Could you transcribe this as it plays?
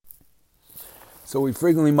So we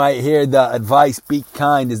frequently might hear the advice, be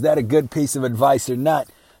kind. Is that a good piece of advice or not?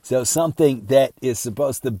 So something that is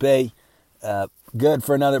supposed to be good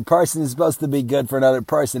for another person is supposed to be good for another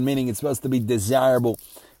person, meaning it's supposed to be desirable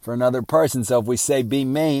for another person. So if we say be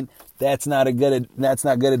mean, that's not good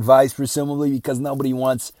advice, presumably, because nobody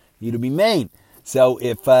wants you to be mean. So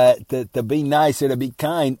if to be nice or to be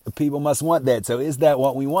kind, people must want that. So is that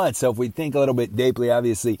what we want? So if we think a little bit deeply,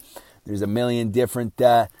 obviously there's a million different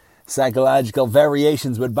psychological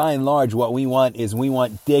variations, but by and large, what we want is we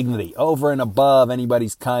want dignity over and above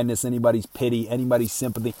anybody's kindness, anybody's pity, anybody's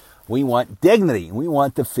sympathy. We want dignity. We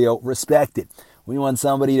want to feel respected. We want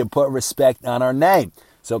somebody to put respect on our name.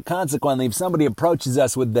 So consequently, if somebody approaches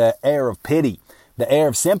us with the air of pity, the air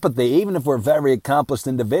of sympathy, even if we're very accomplished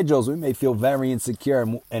individuals, we may feel very insecure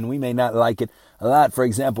and we may not like it a lot. For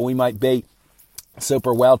example, we might be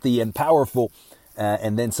super wealthy and powerful,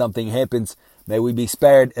 and then something happens. May we be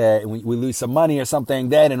spared, we lose some money or something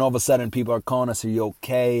like that, and all of a sudden people are calling us, are you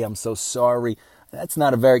okay? I'm so sorry. That's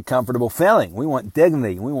not a very comfortable feeling. We want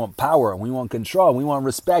dignity, we want power, we want control, we want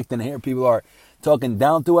respect, and here people are talking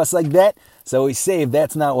down to us like that. So we see if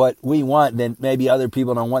that's not what we want, then maybe other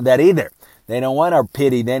people don't want that either. They don't want our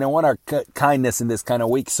pity, they don't want our kindness in this kind of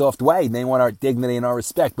weak, soft way. They want our dignity and our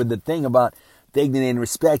respect. But the thing about dignity and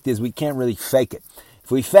respect is we can't really fake it.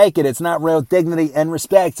 If we fake it, it's not real dignity and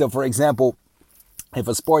respect. So for example, if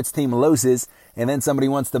a sports team loses and then somebody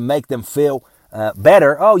wants to make them feel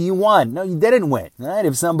better, oh, you won. No, you didn't win. Right?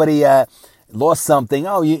 If somebody lost something,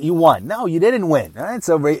 oh, you won. No, you didn't win. Right?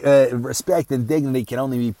 So respect and dignity can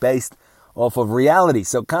only be based off of reality.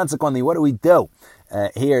 So consequently, what do we do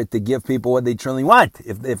here to give people what they truly want?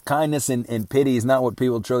 If kindness and pity is not what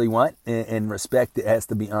people truly want, and respect has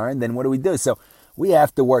to be earned, then what do we do? So we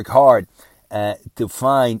have to work hard to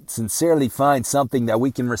sincerely find something that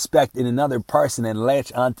we can respect in another person and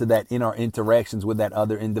latch onto that in our interactions with that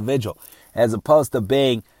other individual, as opposed to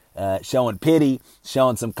being showing pity,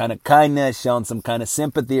 showing some kind of kindness, showing some kind of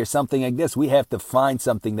sympathy or something like this. We have to find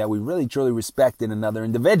something that we really truly respect in another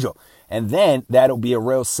individual, and then that'll be a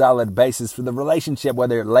real solid basis for the relationship,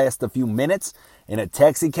 whether it lasts a few minutes in a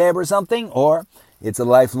taxi cab or something, or it's a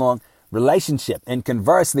lifelong relationship. And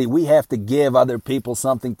conversely, we have to give other people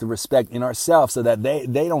something to respect in ourselves, so that they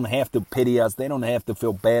don't have to pity us, they don't have to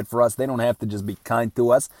feel bad for us, they don't have to just be kind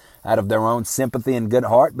to us out of their own sympathy and good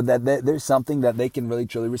heart, but that there's something that they can really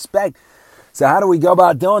truly respect. So how do we go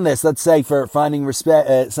about doing this? Let's say for finding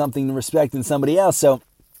respect, something to respect in somebody else. So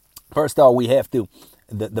first of all, we have to,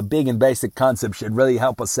 the big and basic concept should really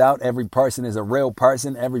help us out. Every person is a real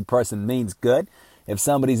person. Every person means good. If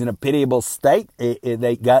somebody's in a pitiable state,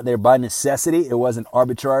 they got there by necessity. It wasn't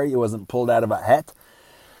arbitrary. It wasn't pulled out of a hat.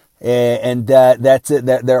 And that's it.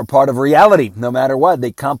 They're a part of reality. No matter what,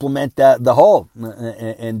 they complement the whole.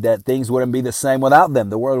 And that things wouldn't be the same without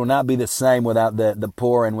them. The world would not be the same without the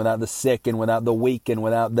poor and without the sick and without the weak and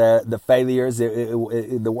without the failures.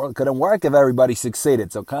 The world couldn't work if everybody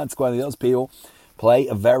succeeded. So consequently, those people play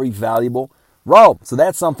a very valuable role. So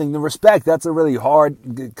that's something to respect. That's a really hard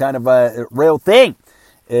kind of a real thing.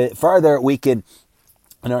 Further, we can,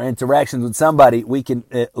 in our interactions with somebody, we can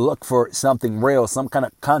look for something real, some kind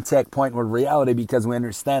of contact point with reality, because we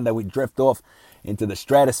understand that we drift off into the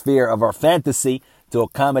stratosphere of our fantasy to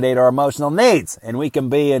accommodate our emotional needs. And we can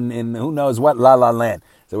be in who knows what la-la land.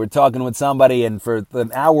 So we're talking with somebody, and for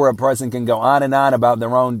an hour, a person can go on and on about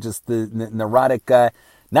their own just the neurotic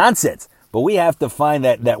nonsense. But we have to find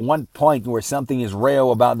that one point where something is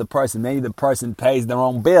real about the person. Maybe the person pays their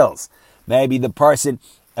own bills. Maybe the person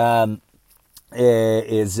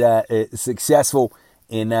is successful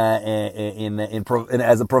as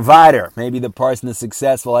a provider. Maybe the person is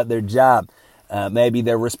successful at their job. Maybe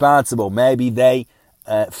they're responsible. Maybe they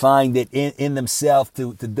find it in themselves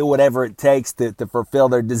to do whatever it takes to fulfill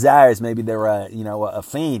their desires. Maybe they're a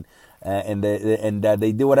fiend. And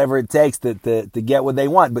they do whatever it takes to get what they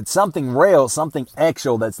want. But something real, something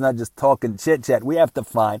actual that's not just talking chit-chat, we have to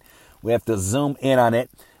find. We have to zoom in on it,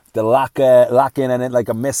 to lock in on it like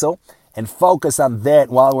a missile, and focus on that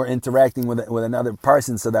while we're interacting with another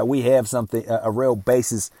person, so that we have something, a real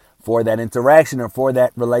basis for that interaction or for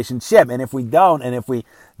that relationship. And if we don't, and if we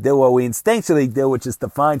do what we instinctually do, which is to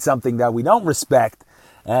find something that we don't respect,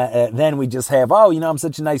 then we just have, I'm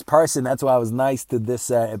such a nice person, that's why I was nice to this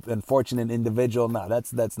unfortunate individual. No,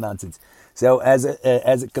 that's nonsense. So as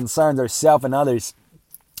it concerns ourselves and others,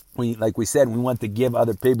 like we said, we want to give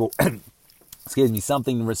other people,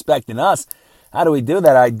 something to respect in us. How do we do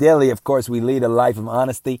that? Ideally, of course, we lead a life of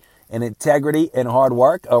honesty and integrity and hard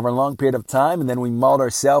work over a long period of time, and then we mold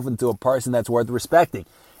ourselves into a person that's worth respecting.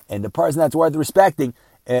 And the person that's worth respecting,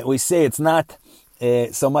 we say it's not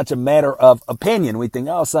so much a matter of opinion. We think,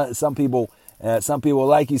 oh, some people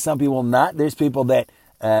like you, some people not. There's people that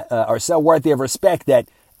are so worthy of respect that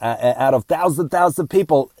out of thousands of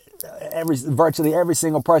people, virtually every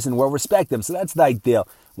single person will respect them. So that's the ideal.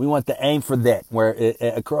 We want to aim for that, where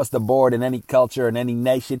across the board, in any culture, in any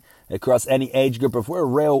nation, across any age group, if we're a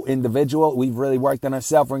real individual, we've really worked on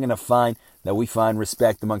ourselves, we're going to find that we find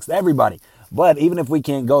respect amongst everybody. But even if we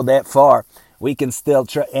can't go that far, we can still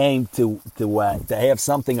aim to have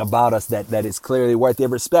something about us that is clearly worthy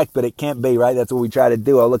of respect, but it can't be, right? That's what we try to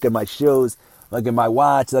do. I'll look at my shoes, look at my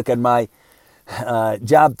watch, look at my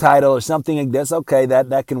job title or something like this. Okay,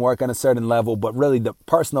 that can work on a certain level, but really the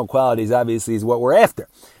personal qualities obviously is what we're after.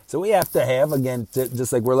 So we have to have, again,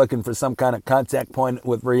 just like we're looking for some kind of contact point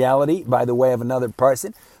with reality by the way of another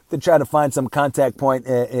person, to try to find some contact point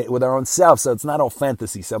with our own self. So it's not all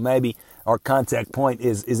fantasy. So maybe our contact point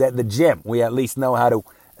is at the gym. We at least know how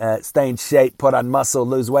to stay in shape, put on muscle,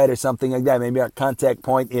 lose weight or something like that. Maybe our contact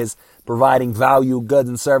point is providing value, goods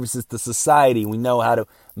and services to society. We know how to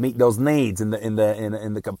meet those needs in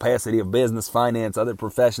the capacity of business, finance, other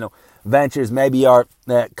professional ventures. Maybe our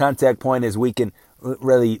contact point is we can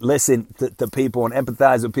really listen to people and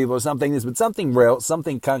empathize with people or something. But something real,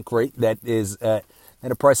 something concrete that is that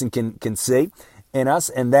a person can see in us,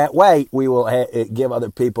 and that way we will give other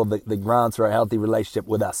people the grounds for a healthy relationship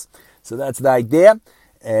with us. So that's the idea.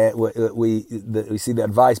 We see the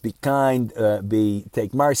advice: be kind,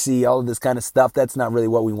 take mercy, all of this kind of stuff. That's not really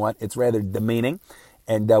what we want. It's rather demeaning,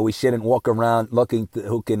 and we shouldn't walk around looking to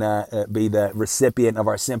who can be the recipient of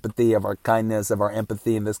our sympathy, of our kindness, of our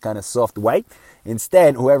empathy in this kind of soft way.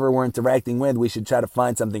 Instead, whoever we're interacting with, we should try to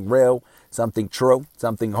find something real, something true,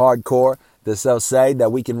 something hardcore to so say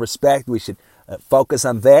that we can respect. We should focus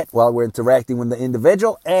on that while we're interacting with the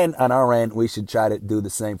individual, and on our end, we should try to do the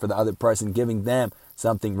same for the other person, giving them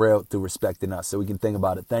something real to respect in us, so we can think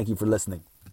about it. Thank you for listening.